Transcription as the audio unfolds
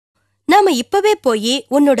நாம இப்பவே போய்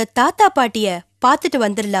உன்னோட தாத்தா பாட்டிய பாத்துட்டு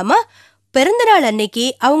வந்துடலாமா? பிறந்தநாள் அன்னைக்கு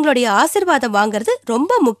அவங்களுடைய ஆசிர்வாதம் வாங்குறது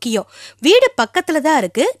ரொம்ப முக்கியம். வீடு பக்கத்துல தான்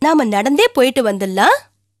இருக்கு, நாம நடந்தே போயிட்டு வந்துடலாம்.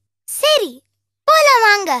 சரி, போலாம்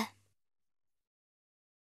வாங்க.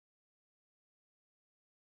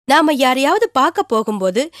 நாம யாரையாவது பார்க்க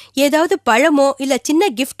போகும்போது ஏதாவது பழமோ இல்ல சின்ன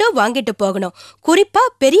கிஃப்டோ வாங்கிட்டு போகணும். குறிப்பா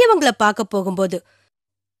பெரியவங்களை பார்க்க போகும்போது.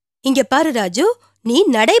 இங்க பாரு ராஜு, நீ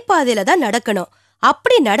நடைபாதையில தான் நடக்கணும்.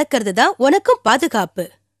 அப்படி நடக்கிறது தான் உனக்கும் பாதுகாப்பு.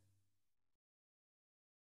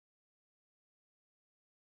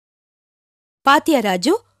 பாத்தியா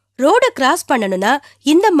ராஜு, ரோட கிராஸ் பண்ணணும்னா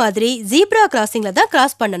இந்த மாதிரி ஜீப்ரா கிராசிங்ல தான்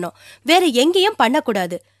கிராஸ் பண்ணணும். வேற எங்கேயும்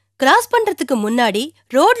பண்ணக்கூடாது. கிராஸ் பண்றதுக்கு முன்னாடி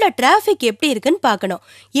ரோட்ல டிராபிக் எப்படி இருக்குன்னு பார்க்கணும்.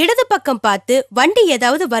 இடது பக்கம் பார்த்து வண்டி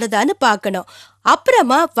ஏதாவது வருதான்னு பார்க்கணும்.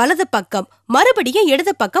 அப்புறமா வலது பக்கம், மறுபடியும்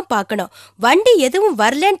இடது பக்கம் பார்க்கணும். வண்டி எதுவும்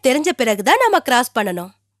வரலன்னு தெரிஞ்ச பிறகுதான் நாம கிராஸ்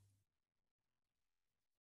பண்ணணும்.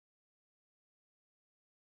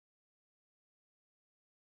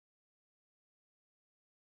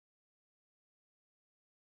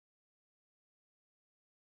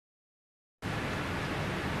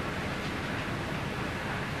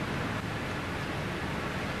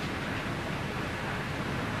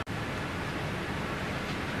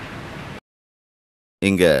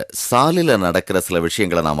 இங்க சாலையில நடக்கிற சில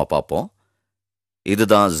விஷயங்களை நாம பார்ப்போம்.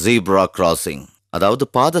 இதுதான் ஜீப்ரா கிராசிங், அதாவது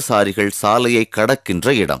பாதசாரிகள் சாலையை கடக்கின்ற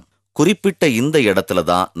இடம். குறிப்பிட்ட இந்த இடத்துல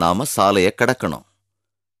தான் நாம சாலையை கடக்கணும்.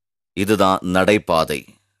 இதுதான் நடைபாதை.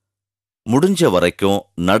 முடிஞ்ச வரைக்கும்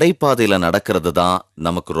நடைபாதையில நடக்கிறது தான்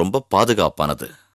நமக்கு ரொம்ப பாதுகாப்பானது.